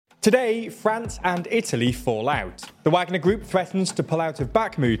Today, France and Italy fall out. The Wagner Group threatens to pull out of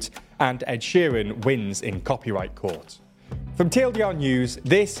Bakhmut, and Ed Sheeran wins in copyright court. From TLDR News,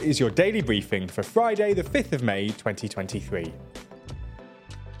 this is your daily briefing for Friday, the 5th of May, 2023.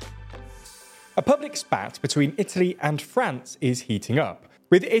 A public spat between Italy and France is heating up,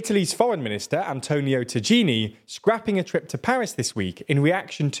 with Italy's Foreign Minister Antonio Tajani scrapping a trip to Paris this week in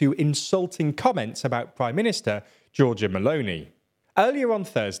reaction to insulting comments about Prime Minister Giorgia Meloni. Earlier on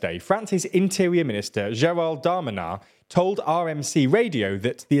Thursday, France's Interior Minister Gérald Darmanin told RMC Radio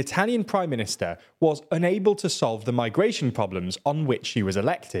that the Italian Prime Minister was unable to solve the migration problems on which she was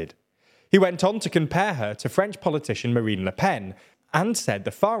elected. He went on to compare her to French politician Marine Le Pen and said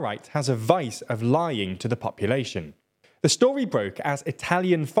the far right has a vice of lying to the population. The story broke as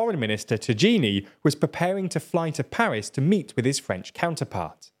Italian Foreign Minister Tajani was preparing to fly to Paris to meet with his French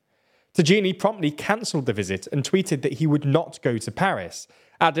counterpart. Tajani promptly cancelled the visit and tweeted that he would not go to Paris,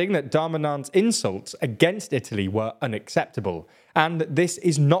 adding that Darmanin's insults against Italy were unacceptable, and that this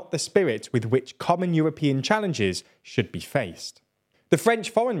is not the spirit with which common European challenges should be faced. The French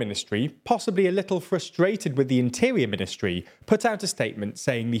Foreign Ministry, possibly a little frustrated with the Interior Ministry, put out a statement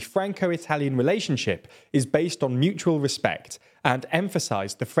saying the Franco-Italian relationship is based on mutual respect and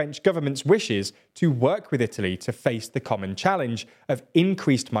emphasised the French government's wishes to work with Italy to face the common challenge of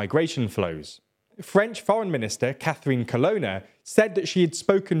increased migration flows. French Foreign Minister Catherine Colonna said that she had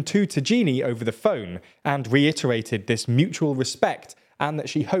spoken to Tajani over the phone and reiterated this mutual respect and that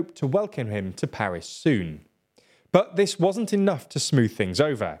she hoped to welcome him to Paris soon. But this wasn't enough to smooth things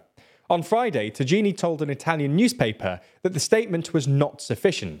over. On Friday, Tajani told an Italian newspaper that the statement was not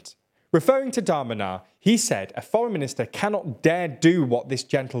sufficient. Referring to Darmanin, he said a foreign minister cannot dare do what this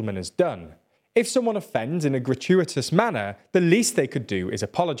gentleman has done. If someone offends in a gratuitous manner, the least they could do is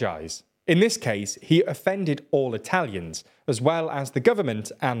apologise. In this case, he offended all Italians, as well as the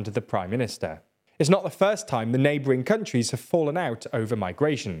government and the Prime Minister. It's not the first time the neighbouring countries have fallen out over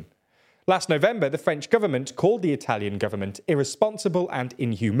migration. Last November, the French government called the Italian government irresponsible and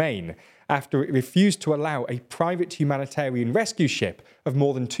inhumane after it refused to allow a private humanitarian rescue ship of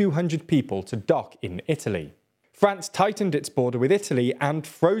more than 200 people to dock in Italy. France tightened its border with Italy and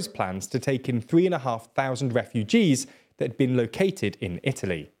froze plans to take in 3,500 refugees that had been located in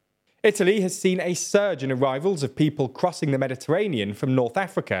Italy. Italy has seen a surge in arrivals of people crossing the Mediterranean from North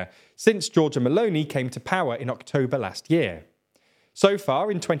Africa since Giorgia Meloni came to power in October last year. So far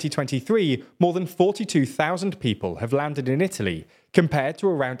in 2023, more than 42,000 people have landed in Italy, compared to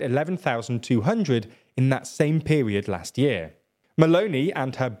around 11,200 in that same period last year. Meloni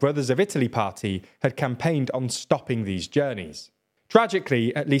and her Brothers of Italy party had campaigned on stopping these journeys.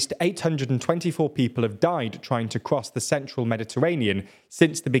 Tragically, at least 824 people have died trying to cross the central Mediterranean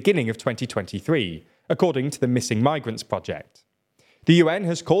since the beginning of 2023, according to the Missing Migrants Project. The UN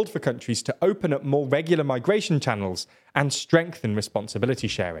has called for countries to open up more regular migration channels and strengthen responsibility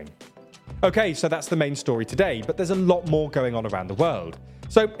sharing. Okay, so that's the main story today, but there's a lot more going on around the world.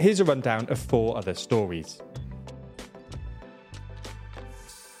 So here's a rundown of 4 other stories.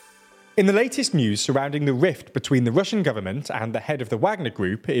 In the latest news surrounding the rift between the Russian government and the head of the Wagner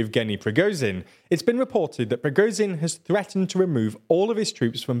Group, Evgeny Prigozhin, it's been reported that Prigozhin has threatened to remove all of his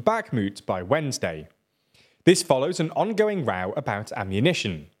troops from Bakhmut by Wednesday. This follows an ongoing row about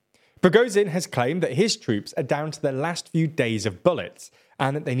ammunition. Prigozhin has claimed that his troops are down to their last few days of bullets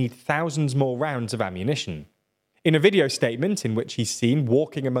and that they need thousands more rounds of ammunition. In a video statement in which he's seen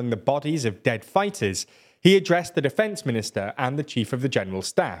walking among the bodies of dead fighters, he addressed the defense minister and the chief of the general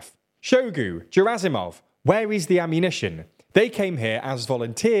staff. Shoigu, Gerasimov, where is the ammunition? They came here as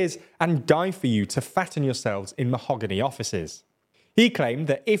volunteers and died for you to fatten yourselves in mahogany offices. He claimed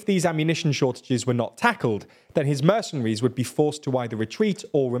that if these ammunition shortages were not tackled, then his mercenaries would be forced to either retreat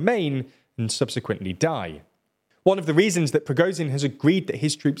or remain and subsequently die. One of the reasons that Prigozhin has agreed that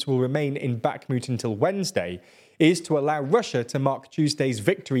his troops will remain in Bakhmut until Wednesday is to allow Russia to mark Tuesday's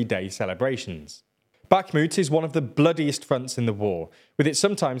Victory Day celebrations. Bakhmut is one of the bloodiest fronts in the war, with it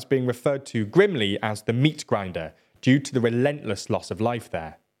sometimes being referred to grimly as the meat grinder, due to the relentless loss of life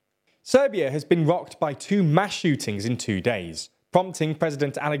there. Serbia has been rocked by 2 mass shootings in 2 days, prompting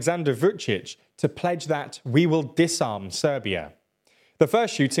President Alexander Vučić to pledge that we will disarm Serbia. The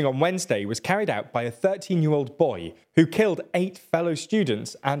first shooting on Wednesday was carried out by a 13-year-old boy who killed 8 fellow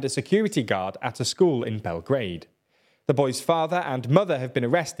students and a security guard at a school in Belgrade. The boy's father and mother have been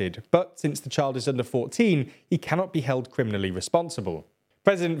arrested, but since the child is under 14, he cannot be held criminally responsible.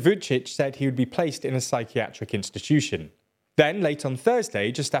 President Vučić said he would be placed in a psychiatric institution. Then, late on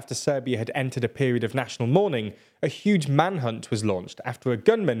Thursday, just after Serbia had entered a period of national mourning, a huge manhunt was launched after a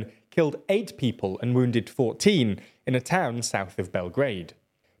gunman killed 8 people and wounded 14 in a town south of Belgrade.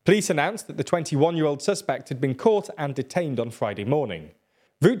 Police announced that the 21-year-old suspect had been caught and detained on Friday morning.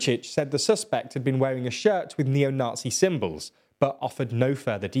 Vucic said the suspect had been wearing a shirt with neo-Nazi symbols, but offered no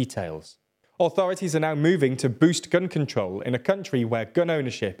further details. Authorities are now moving to boost gun control in a country where gun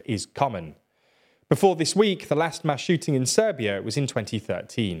ownership is common. Before this week, the last mass shooting in Serbia was in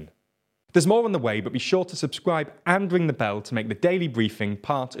 2013. There's more on the way, but be sure to subscribe and ring the bell to make the daily briefing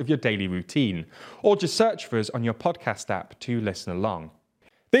part of your daily routine, or just search for us on your podcast app to listen along.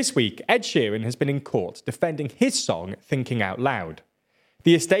 This week, Ed Sheeran has been in court defending his song Thinking Out Loud.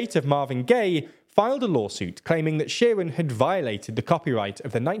 The estate of Marvin Gaye filed a lawsuit claiming that Sheeran had violated the copyright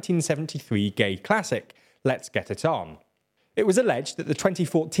of the 1973 gay classic Let's Get It On. It was alleged that the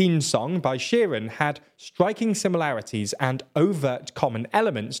 2014 song by Sheeran had striking similarities and overt common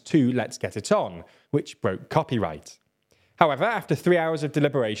elements to Let's Get It On, which broke copyright. However, after 3 hours of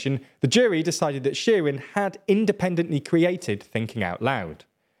deliberation, the jury decided that Sheeran had independently created Thinking Out Loud.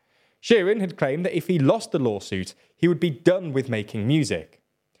 Sheeran had claimed that if he lost the lawsuit, he would be done with making music.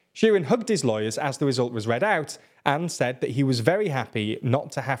 Sheeran hugged his lawyers as the result was read out and said that he was very happy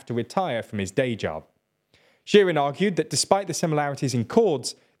not to have to retire from his day job. Sheeran argued that despite the similarities in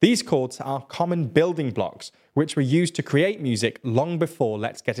chords, these chords are common building blocks which were used to create music long before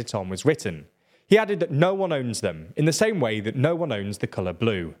Let's Get It On was written. He added that no one owns them, in the same way that no one owns the colour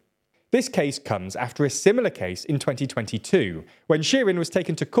blue. This case comes after a similar case in 2022, when Sheeran was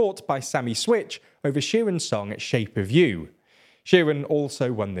taken to court by Sammy Switch over Sheeran's song Shape of You. Sheeran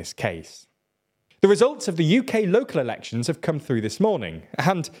also won this case. The results of the UK local elections have come through this morning,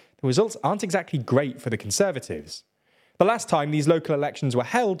 and the results aren't exactly great for the Conservatives. The last time these local elections were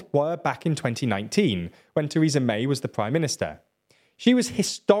held were back in 2019, when Theresa May was the Prime Minister. She was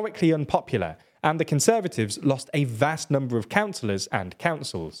historically unpopular, and the Conservatives lost a vast number of councillors and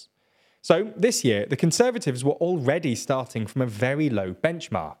councils. So this year, the Conservatives were already starting from a very low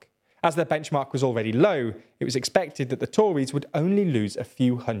benchmark. As their benchmark was already low, it was expected that the Tories would only lose a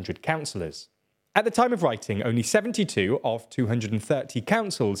few hundred councillors. At the time of writing, only 72 of 230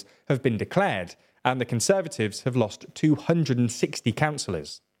 councils have been declared, and the Conservatives have lost 260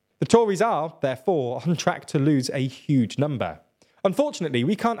 councillors. The Tories are, therefore, on track to lose a huge number. Unfortunately,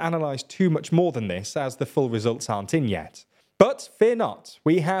 we can't analyse too much more than this, as the full results aren't in yet. But fear not,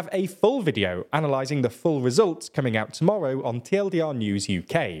 we have a full video analysing the full results coming out tomorrow on TLDR News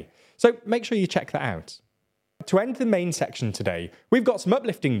UK, so make sure you check that out. To end the main section today, we've got some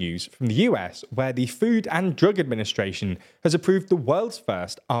uplifting news from the US, where the Food and Drug Administration has approved the world's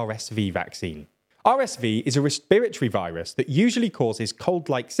first RSV vaccine. RSV is a respiratory virus that usually causes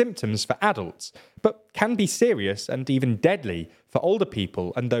cold-like symptoms for adults, but can be serious and even deadly for older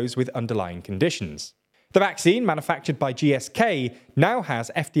people and those with underlying conditions. The vaccine, manufactured by GSK, now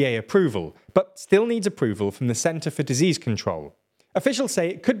has FDA approval, but still needs approval from the Centre for Disease Control. Officials say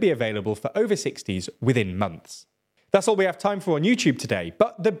it could be available for over 60s within months. That's all we have time for on YouTube today,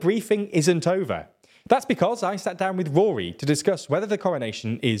 but the briefing isn't over. That's because I sat down with Rory to discuss whether the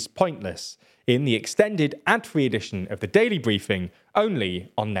coronation is pointless in the extended ad-free edition of the Daily Briefing,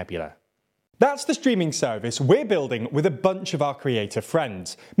 only on Nebula. That's the streaming service we're building with a bunch of our creator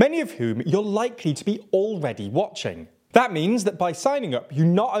friends, many of whom you're likely to be already watching. That means that by signing up, you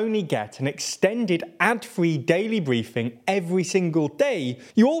not only get an extended ad-free daily briefing every single day,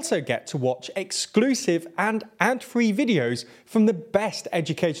 you also get to watch exclusive and ad-free videos from the best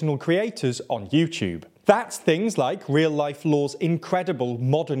educational creators on YouTube. That's things like Real Life Law's incredible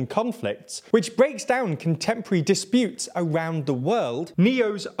Modern Conflicts, which breaks down contemporary disputes around the world,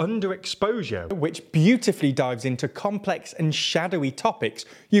 Neo's Underexposure, which beautifully dives into complex and shadowy topics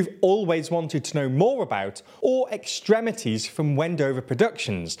you've always wanted to know more about, or Extremities from Wendover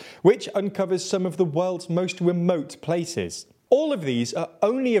Productions, which uncovers some of the world's most remote places. All of these are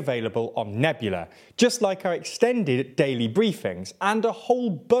only available on Nebula, just like our extended daily briefings and a whole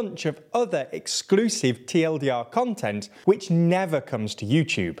bunch of other exclusive TLDR content which never comes to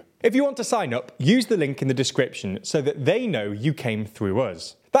YouTube. If you want to sign up, use the link in the description so that they know you came through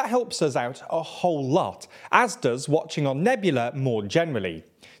us. That helps us out a whole lot, as does watching on Nebula more generally.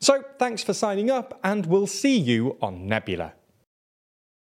 So thanks for signing up, and we'll see you on Nebula.